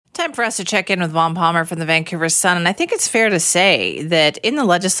time for us to check in with Vaughn Palmer from the Vancouver Sun, and I think it's fair to say that in the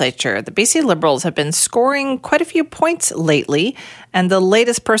legislature, the BC Liberals have been scoring quite a few points lately, and the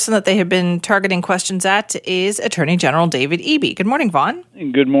latest person that they have been targeting questions at is Attorney General David Eby. Good morning, Vaughn.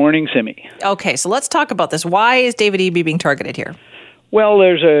 Good morning, Simi. Okay, so let's talk about this. Why is David Eby being targeted here? Well,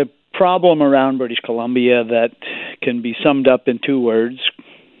 there's a problem around British Columbia that can be summed up in two words: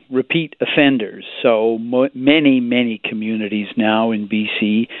 repeat offenders. So many communities now in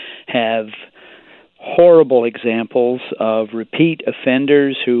BC have horrible examples of repeat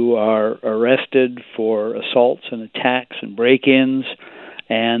offenders who are arrested for assaults and attacks and break-ins,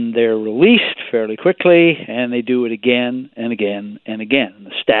 and they're released fairly quickly, and they do it again and again and again.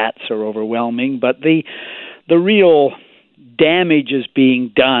 The stats are overwhelming, but the real damage is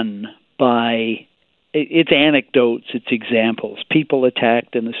being done by it's anecdotes, it's examples. People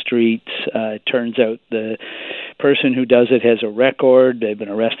attacked in the streets. It turns out the person who does it has a record. They've been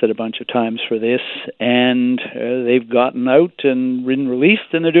arrested a bunch of times for this, and they've gotten out and been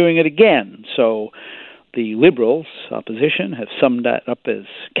released, and they're doing it again. So the Liberals, opposition, have summed that up as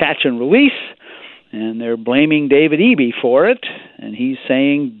catch and release, and they're blaming David Eby for it, and he's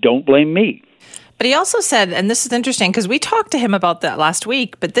saying, don't blame me. But he also said, and this is interesting because we talked to him about that last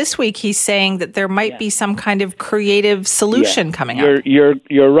week, but this week he's saying that there might be some kind of creative solution coming up.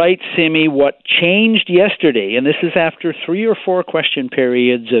 You're right, Simi. What changed yesterday, and this is after 3 or 4 question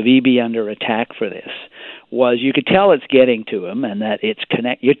periods of Eby under attack for this, was you could tell it's getting to him and that it's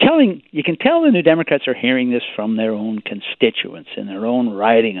you can tell the New Democrats are hearing this from their own constituents and their own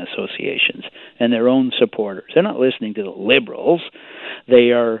riding associations and their own supporters. They're not listening to the Liberals.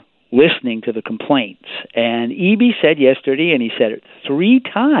 They are listening to the complaints. And Eby said yesterday, and he said it 3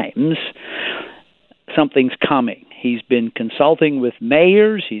 times, something's coming. He's been consulting with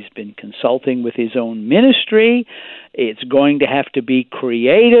mayors. He's been consulting with his own ministry. It's going to have to be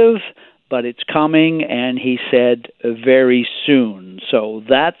creative, but it's coming, and he said very soon. So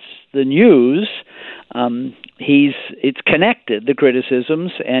that's the news. It's connected, the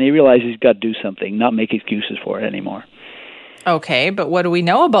criticisms, and he realizes he's got to do something, not make excuses for it anymore. Okay, but what do we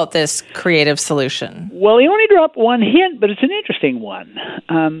know about this creative solution? Well, he only dropped one hint, but it's an interesting one.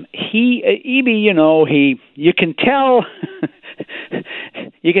 Eby, you can tell,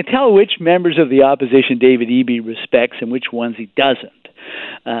 you can tell which members of the opposition David Eby respects and which ones he doesn't.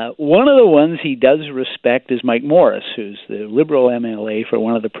 One of the ones he does respect is Mike Morris, who's the Liberal MLA for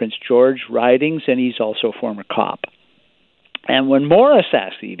one of the Prince George ridings, and he's also a former cop. And when Morris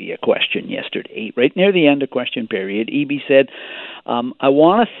asked Eby a question yesterday, right near the end of question period, Eby said, I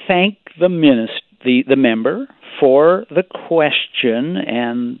want to thank the member for the question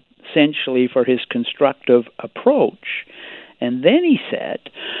and essentially for his constructive approach. And then he said,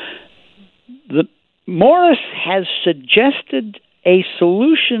 Morris has suggested a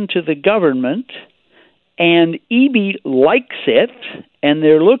solution to the government, and Eby likes it, and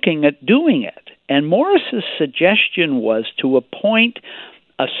they're looking at doing it. And Morris's suggestion was to appoint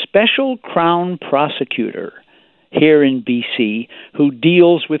a special Crown prosecutor here in BC who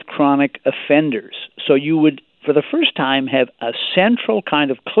deals with chronic offenders. So you would, for the first time, have a central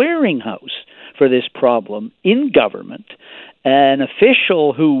kind of clearinghouse for this problem in government, an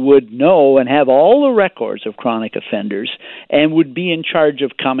official who would know and have all the records of chronic offenders and would be in charge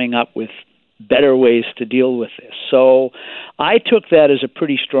of coming up with better ways to deal with this. So I took that as a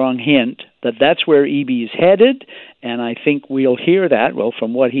pretty strong hint that that's where Eby is headed, and I think we'll hear that, well,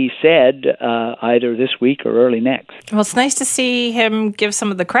 from what he said, either this week or early next. Well, it's nice to see him give some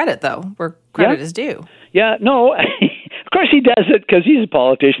of the credit, though, where credit is due. Yeah, no, of course he does it because he's a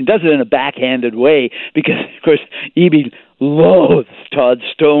politician, does it in a backhanded way, because, of course, Eby loathes Todd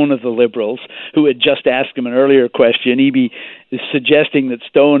Stone of the Liberals, who had just asked him an earlier question. Eby is suggesting that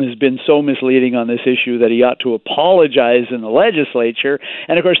Stone has been so misleading on this issue that he ought to apologize in the legislature.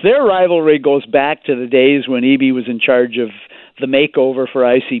 And, of course, their rivalry goes back to the days when Eby was in charge of the makeover for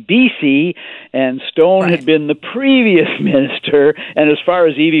ICBC, and Stone had been the previous minister, and as far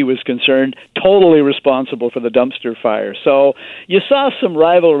as Eby was concerned, totally responsible for the dumpster fire. So you saw some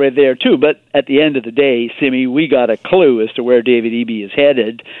rivalry there too, but at the end of the day, Simi, we got a clue as to where David Eby is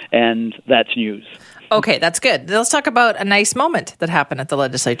headed, and that's news. Okay, that's good. Let's talk about a nice moment that happened at the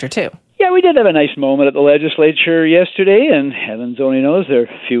legislature too. Yeah, we did have a nice moment at the legislature yesterday, and heavens only knows they're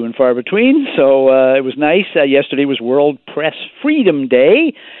few and far between, so it was nice. Yesterday was World Press Freedom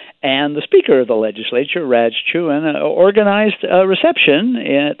Day, And the Speaker of the legislature, Raj Chouin, organized a reception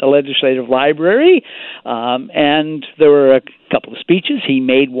at the Legislative Library, and there were a couple of speeches. He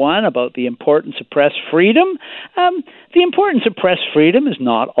made one about the importance of press freedom. The importance of press freedom is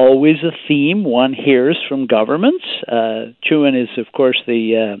not always a theme one hears from governments. Chouin is, of course,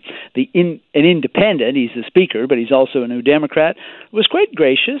 an independent. He's the Speaker, but he's also a New Democrat. Was quite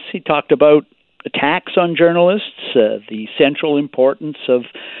gracious. He talked about attacks on journalists, the central importance of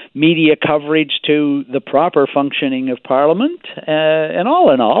media coverage to the proper functioning of Parliament, and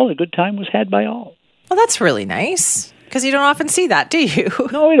all in all, a good time was had by all. Well, that's really nice, because you don't often see that, do you?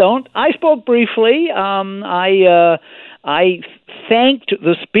 No, we don't. I spoke briefly. I thanked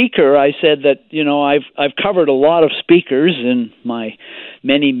the Speaker. I said that, I've covered a lot of speakers in my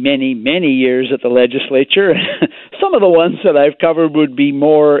many, many, many years at the legislature. Some of the ones that I've covered would be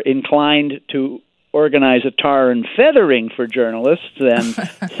more inclined to organize a tar and feathering for journalists than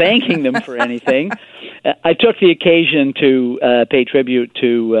thanking them for anything. I took the occasion to pay tribute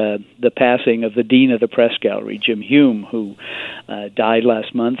to the passing of the Dean of the Press Gallery, Jim Hume, who died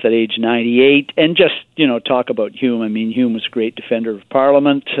last month at age 98. And just, talk about Hume. I mean, Hume was a great defender of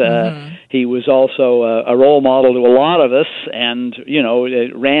Parliament. He was also a role model to a lot of us, and,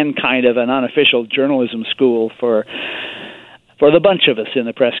 ran kind of an unofficial journalism school for the bunch of us in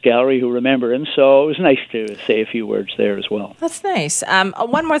the press gallery who remember him. So it was nice to say a few words there as well. That's nice.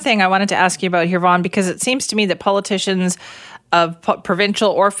 One more thing I wanted to ask you about here, Vaughn, because it seems to me that politicians of provincial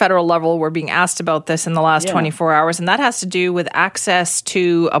or federal level were being asked about this in the last 24 hours, and that has to do with access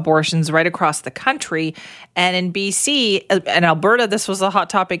to abortions right across the country. And in BC and Alberta, this was a hot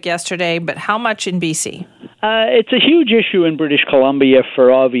topic yesterday, but how much in BC? It's a huge issue in British Columbia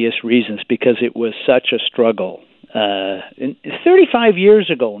for obvious reasons, because it was such a struggle. 35 years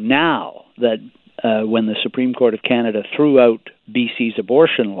ago now, that when the Supreme Court of Canada threw out BC's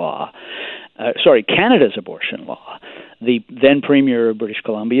abortion law, Canada's abortion law, the then Premier of British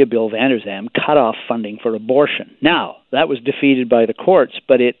Columbia, Bill Vander Zalm, cut off funding for abortion. Now, that was defeated by the courts,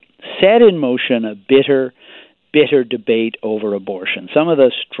 but it set in motion a bitter debate over abortion. Some of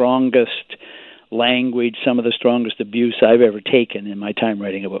the strongest language, some of the strongest abuse I've ever taken in my time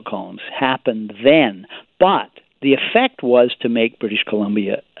writing about columns happened then. But the effect was to make British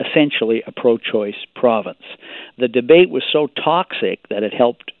Columbia essentially a pro-choice province. The debate was so toxic that it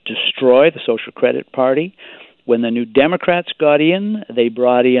helped destroy the Social Credit Party. When the New Democrats got in, they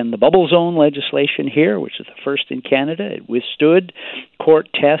brought in the bubble zone legislation here, which is the first in Canada. It withstood court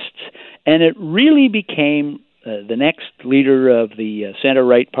tests, and it really became the next leader of the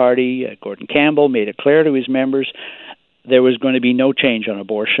centre-right party, Gordon Campbell, made it clear to his members there was going to be no change on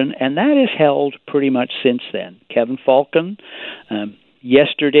abortion, and that is held pretty much since then. Kevin Falcon,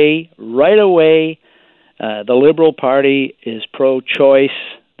 yesterday, right away, the Liberal Party is pro-choice,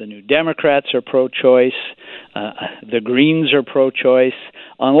 the New Democrats are pro-choice, the Greens are pro-choice,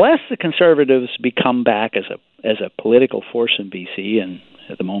 unless the Conservatives become back as a political force in BC, and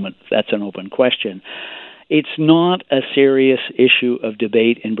at the moment that's an open question. It's not a serious issue of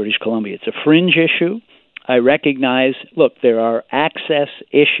debate in British Columbia. It's a fringe issue. I recognize, look, there are access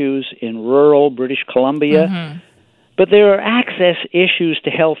issues in rural British Columbia, but there are access issues to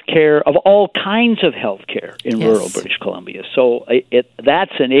health care, of all kinds of health care in rural British Columbia. So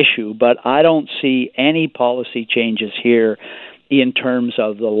that's an issue, but I don't see any policy changes here in terms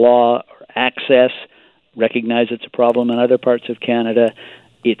of the law or access. Recognize it's a problem in other parts of Canada.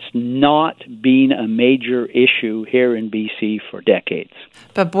 It's not been a major issue here in BC for decades.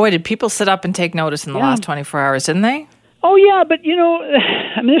 But boy, did people sit up and take notice in the last 24 hours, didn't they? Oh, yeah, but,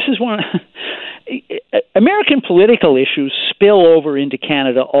 this is one. American political issues spill over into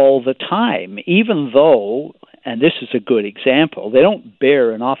Canada all the time, even though, and this is a good example, they don't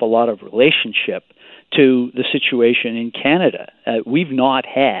bear an awful lot of relationship to the situation in Canada. We've not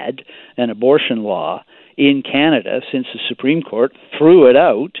had an abortion law in Canada since the Supreme Court threw it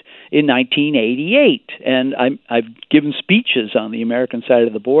out in 1988. And I've given speeches on the American side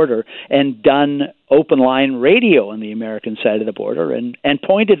of the border and done open line radio on the American side of the border and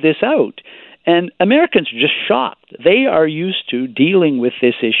pointed this out. And Americans are just shocked. They are used to dealing with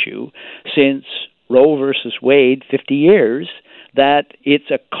this issue since Roe versus Wade, 50 years, that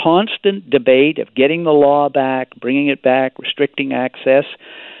it's a constant debate of getting the law back, bringing it back, restricting access.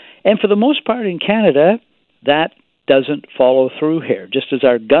 And for the most part in Canada, that doesn't follow through here. Just as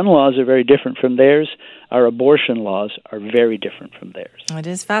our gun laws are very different from theirs, our abortion laws are very different from theirs. It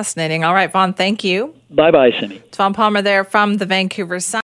is fascinating. All right, Vaughn, thank you. Bye-bye, Simi. It's Vaughn Palmer there from the Vancouver Sun.